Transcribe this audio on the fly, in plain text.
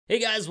Hey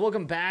guys,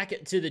 welcome back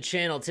to the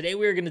channel. Today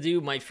we are going to do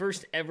my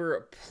first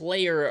ever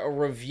player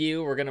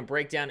review. We're going to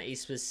break down a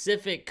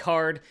specific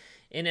card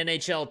in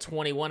NHL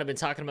 21. I've been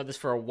talking about this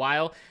for a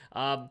while.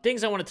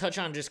 Things I want to touch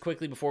on just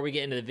quickly before we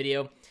get into the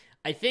video.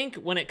 I think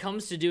when it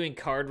comes to doing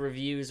card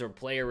reviews or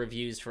player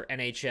reviews for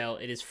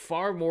NHL, it is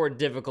far more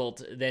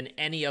difficult than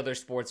any other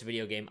sports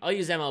video game. I'll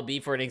use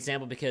MLB for an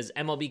example because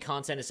MLB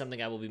content is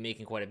something I will be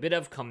making quite a bit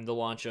of come the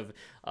launch of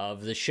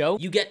the show.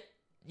 You get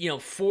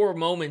 4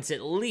 moments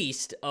at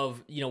least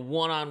of,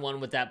 one-on-one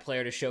with that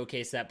player to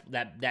showcase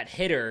that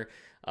hitter,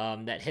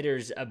 that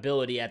hitter's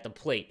ability at the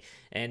plate.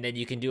 And then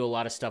you can do a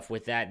lot of stuff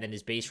with that, and then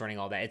his base running,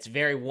 all that. It's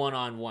very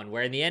one-on-one,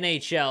 where in the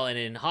NHL and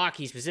in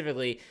hockey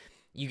specifically,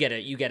 you get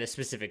a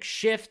specific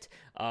shift.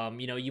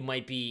 You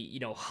might be,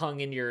 hung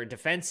in your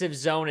defensive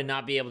zone and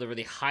not be able to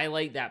really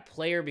highlight that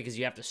player because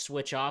you have to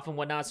switch off and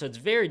whatnot. So it's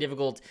very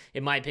difficult,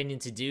 in my opinion,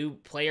 to do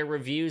player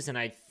reviews, and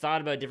I thought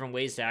about different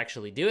ways to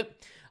actually do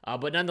it.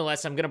 But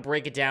nonetheless, I'm going to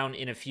break it down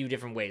in a few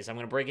different ways. I'm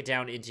going to break it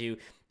down into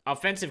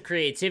offensive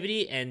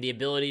creativity and the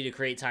ability to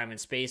create time and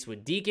space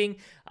with deking.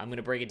 I'm going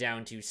to break it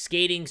down to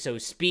skating, so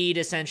speed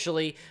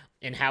essentially,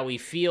 and how he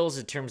feels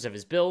in terms of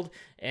his build.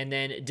 And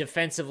then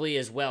defensively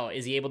as well.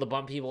 Is he able to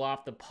bump people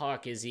off the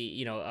puck? Is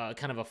he,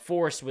 kind of a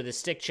force with his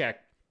stick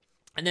check?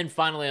 And then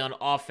finally on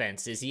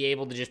offense, is he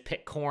able to just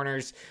pick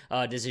corners?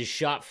 Does his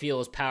shot feel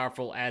as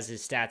powerful as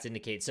his stats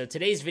indicate? So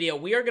today's video,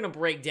 we are going to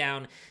break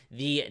down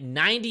the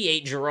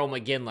 98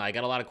 Jarome Iginla. I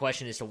got a lot of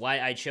questions as to why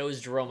I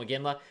chose Jarome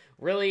Iginla.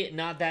 Really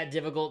not that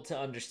difficult to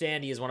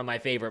understand. He is one of my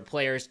favorite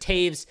players.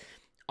 Taves,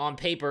 on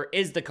paper,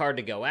 is the card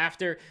to go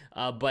after,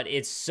 but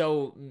it's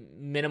so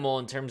minimal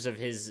in terms of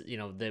his,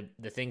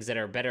 the things that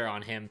are better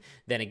on him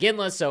than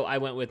Iginla, so I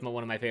went with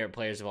one of my favorite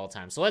players of all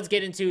time. So let's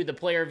get into the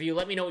player review.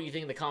 Let me know what you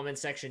think in the comments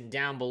section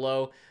down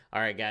below.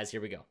 All right, guys,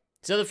 here we go.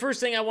 So the first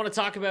thing I want to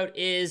talk about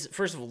is,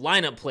 first of all,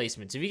 lineup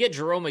placements. If you get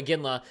Jarome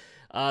Iginla,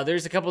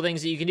 there's a couple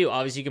things that you can do.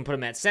 Obviously, you can put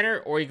him at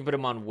center, or you can put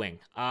him on wing.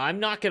 I'm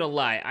not going to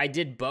lie. I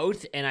did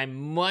both, and I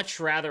much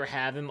rather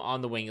have him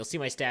on the wing. You'll see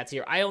my stats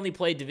here. I only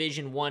played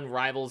Division I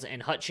Rivals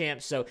and Hut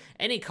Champs, so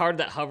any card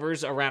that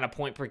hovers around a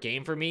point per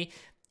game for me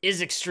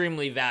is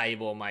extremely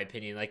valuable, in my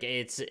opinion. Like,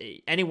 it's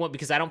anyone,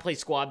 because I don't play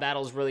squad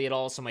battles really at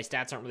all, so my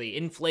stats aren't really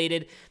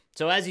inflated.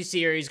 So as you see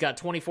here, he's got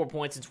 24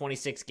 points in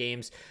 26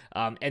 games,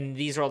 and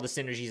these are all the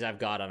synergies I've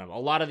got on him. A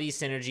lot of these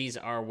synergies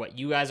are what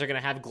you guys are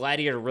going to have.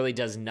 Gladiator really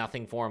does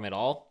nothing for him at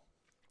all.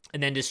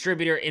 And then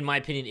Distributor, in my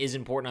opinion, is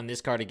important on this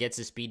card. It gets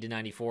his speed to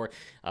 94.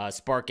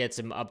 Spark gets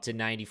him up to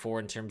 94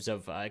 in terms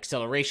of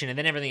acceleration, and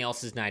then everything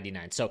else is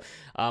 99. So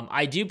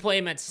I do play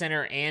him at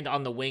center and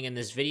on the wing in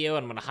this video,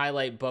 and I'm going to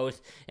highlight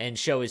both and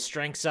show his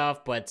strengths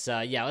off. But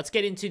yeah, let's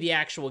get into the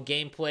actual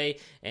gameplay,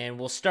 and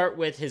we'll start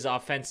with his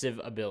offensive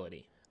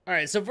ability. All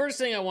right, so first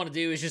thing I want to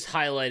do is just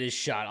highlight his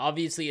shot.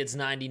 Obviously, it's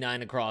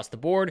 99 across the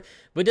board,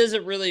 but does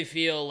it really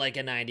feel like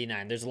a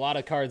 99? There's a lot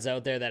of cards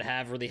out there that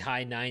have really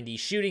high 90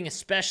 shooting,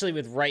 especially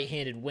with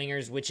right-handed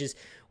wingers, which is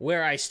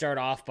where I start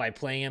off by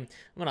playing him.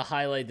 I'm going to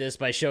highlight this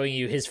by showing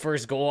you his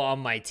first goal on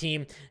my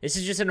team. This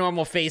is just a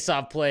normal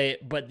face-off play,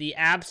 but the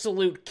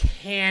absolute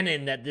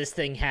cannon that this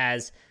thing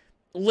has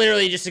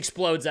literally just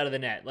explodes out of the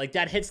net. Like,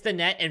 that hits the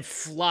net and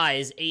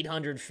flies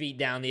 800 feet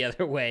down the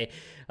other way.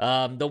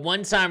 The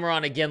one-timer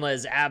on Iginla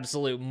is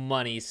absolute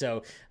money,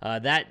 so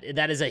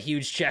that is a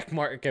huge check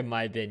mark in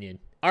my opinion.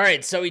 All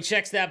right, so he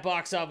checks that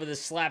box off with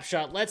his slap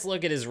shot. Let's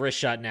look at his wrist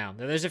shot now.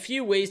 Now, there's a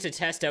few ways to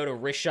test out a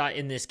wrist shot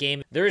in this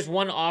game. There's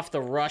one off the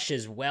rush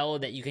as well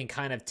that you can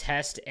kind of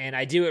test, and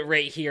I do it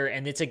right here,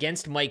 and it's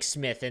against Mike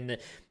Smith. And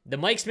the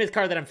Mike Smith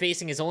card that I'm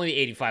facing is only the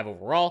 85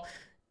 overall.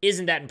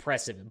 Isn't that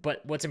impressive,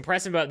 but what's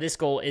impressive about this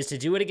goal is to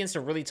do it against a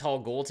really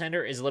tall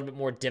goaltender is a little bit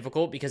more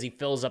difficult because he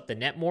fills up the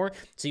net more,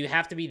 so you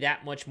have to be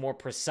that much more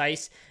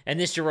precise, and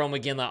this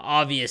Jarome Iginla,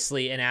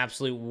 obviously an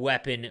absolute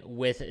weapon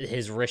with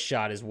his wrist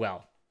shot as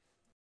well.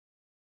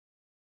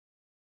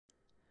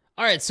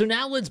 All right, so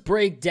now let's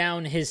break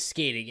down his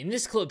skating. In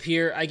this clip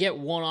here, I get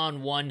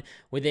one-on-one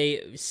with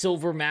a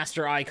silver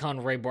master icon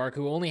Ray Bark,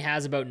 who only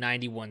has about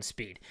 91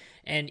 speed.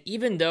 And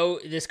even though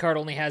this card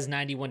only has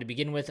 91 to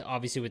begin with,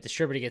 obviously with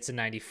Distributor it gets a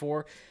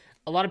 94,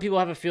 a lot of people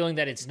have a feeling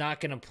that it's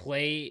not going to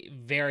play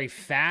very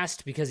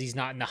fast because he's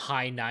not in the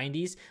high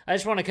 90s. I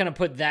just want to kind of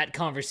put that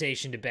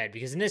conversation to bed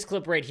because in this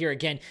clip right here,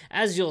 again,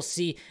 as you'll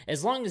see,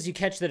 as long as you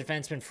catch the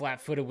defenseman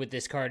flat-footed with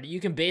this card, you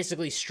can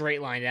basically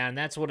straight line down.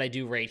 That's what I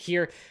do right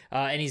here.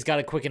 And he's got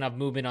a quick enough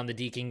movement on the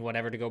deking,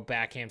 whatever, to go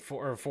backhand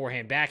or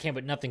forehand backhand,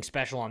 but nothing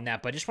special on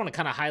that. But I just want to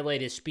kind of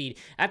highlight his speed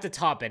at the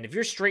top end. If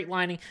you're straight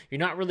lining, you're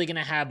not really going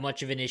to have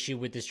much of an issue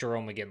with this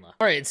Jarome Iginla.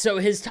 All right, so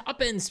his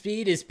top end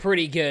speed is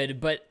pretty good,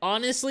 but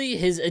honestly,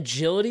 his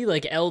agility,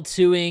 like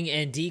L2ing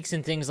and dekes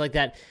and things like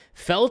that,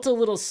 felt a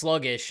little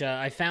sluggish.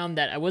 I found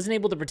that I wasn't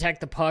able to protect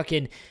the puck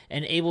and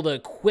able to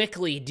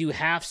quickly do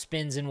half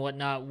spins and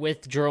whatnot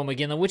with Jarome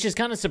Iginla, which is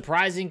kind of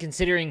surprising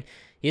considering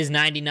he is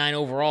 99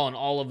 overall in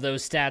all of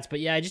those stats. But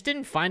yeah, I just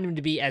didn't find him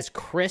to be as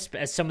crisp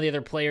as some of the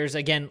other players.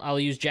 Again, I'll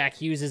use Jack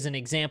Hughes as an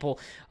example,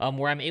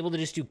 where I'm able to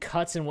just do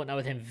cuts and whatnot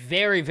with him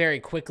very, very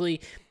quickly.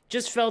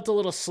 just felt a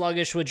little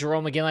sluggish with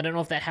Jerome Iginla. I don't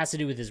know if that has to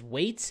do with his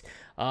weight,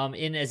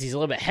 as he's a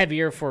little bit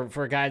heavier for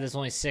a guy that's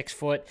only 6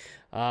 foot.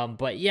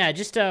 But yeah,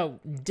 just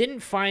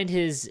didn't find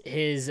his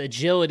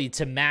agility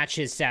to match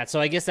his stats. So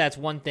I guess that's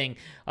one thing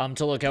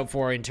to look out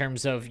for in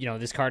terms of,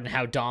 this card and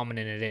how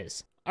dominant it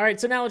is. All right,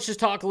 so now let's just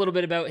talk a little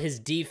bit about his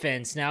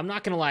defense. Now, I'm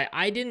not going to lie,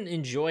 I didn't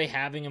enjoy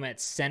having him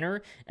at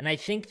center, and I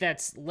think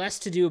that's less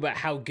to do about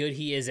how good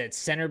he is at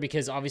center,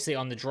 because obviously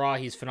on the draw,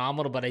 he's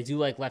phenomenal, but I do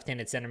like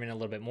left-handed centerman a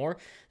little bit more.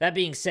 That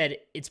being said,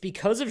 it's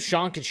because of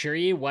Sean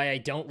Couturier why I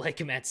don't like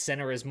him at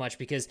center as much,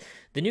 because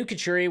the new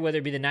Couturier, whether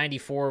it be the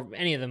 94,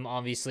 any of them,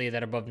 obviously,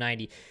 that are above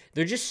 90,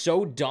 they're just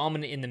so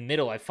dominant in the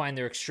middle. I find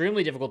they're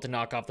extremely difficult to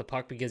knock off the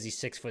puck because he's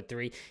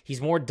 6'3".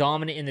 He's more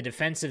dominant in the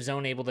defensive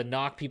zone, able to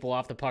knock people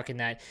off the puck in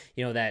that,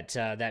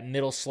 that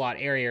middle slot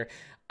area.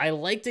 I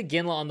liked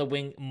Iginla on the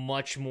wing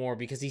much more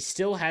because he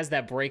still has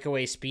that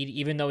breakaway speed,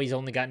 even though he's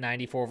only got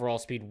 94 overall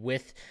speed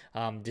with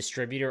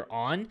distributor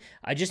on.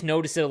 I just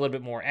noticed it a little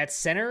bit more. At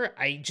center,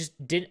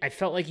 I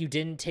felt like you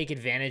didn't take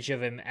advantage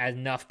of him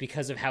enough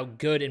because of how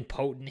good and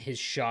potent his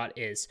shot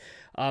is.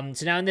 So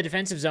now in the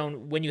defensive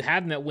zone, when you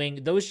have him at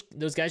wing, those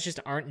guys just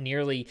aren't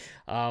nearly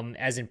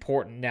as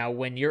important. Now,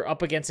 when you're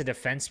up against a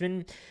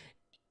defenseman,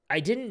 I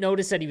didn't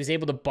notice that he was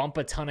able to bump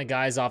a ton of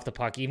guys off the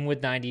puck, even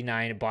with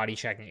 99 body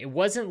checking. It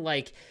wasn't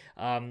like,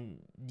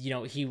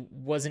 he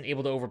wasn't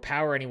able to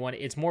overpower anyone.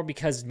 It's more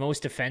because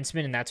most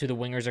defensemen, and that's who the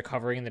wingers are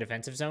covering in the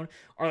defensive zone,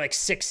 are like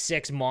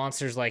 6'6"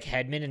 monsters like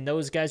Hedman, and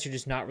those guys are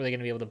just not really going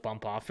to be able to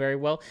bump off very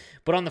well.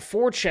 But on the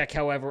forecheck,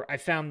 however, I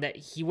found that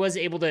he was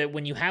able to,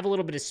 when you have a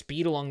little bit of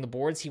speed along the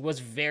boards, he was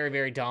very,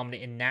 very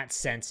dominant in that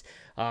sense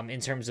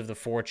in terms of the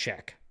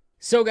forecheck.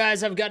 So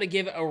guys, I've got to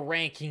give a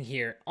ranking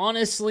here.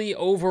 Honestly,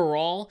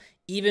 overall,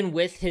 even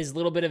with his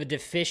little bit of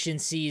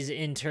deficiencies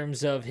in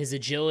terms of his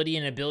agility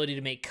and ability to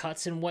make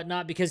cuts and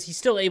whatnot, because he's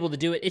still able to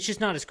do it, it's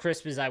just not as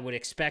crisp as I would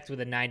expect with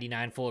a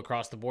 99 full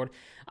across the board.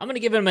 I'm going to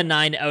give him a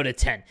 9 out of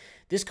 10.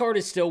 This card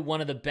is still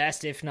one of the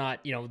best, if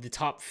not, the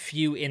top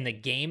few in the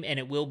game, and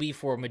it will be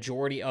for a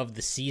majority of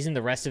the season,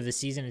 the rest of the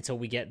season, until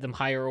we get them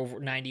higher over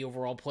 90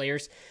 overall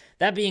players.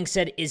 That being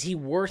said, is he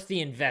worth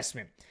the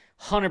investment?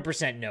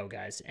 100% no,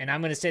 guys. And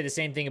I'm going to say the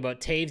same thing about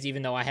Taves,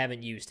 even though I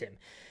haven't used him.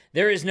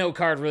 There is no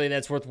card really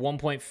that's worth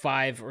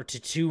 1.5 or to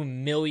 2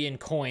 million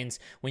coins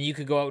when you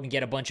could go out and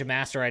get a bunch of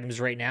master items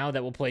right now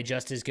that will play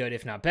just as good,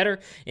 if not better,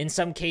 in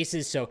some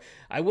cases. So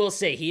I will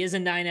say he is a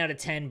 9 out of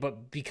 10,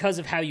 but because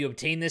of how you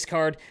obtain this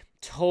card,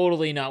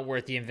 totally not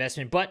worth the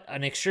investment, but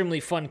an extremely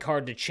fun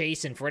card to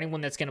chase. And for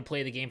anyone that's going to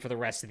play the game for the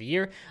rest of the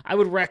year, I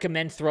would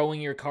recommend throwing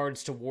your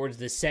cards towards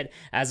this set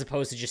as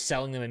opposed to just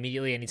selling them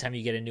immediately anytime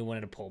you get a new one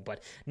in a pull.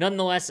 But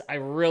nonetheless, I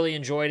really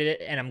enjoyed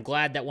it, and I'm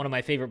glad that one of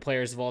my favorite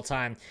players of all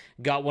time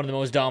got one of the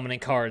most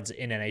dominant cards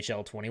in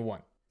NHL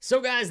 21.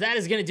 So guys, that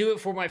is going to do it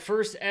for my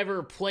first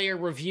ever player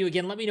review.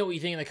 Again, let me know what you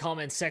think in the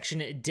comments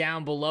section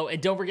down below.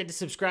 And don't forget to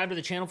subscribe to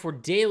the channel for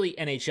daily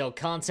NHL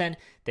content.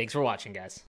 Thanks for watching, guys.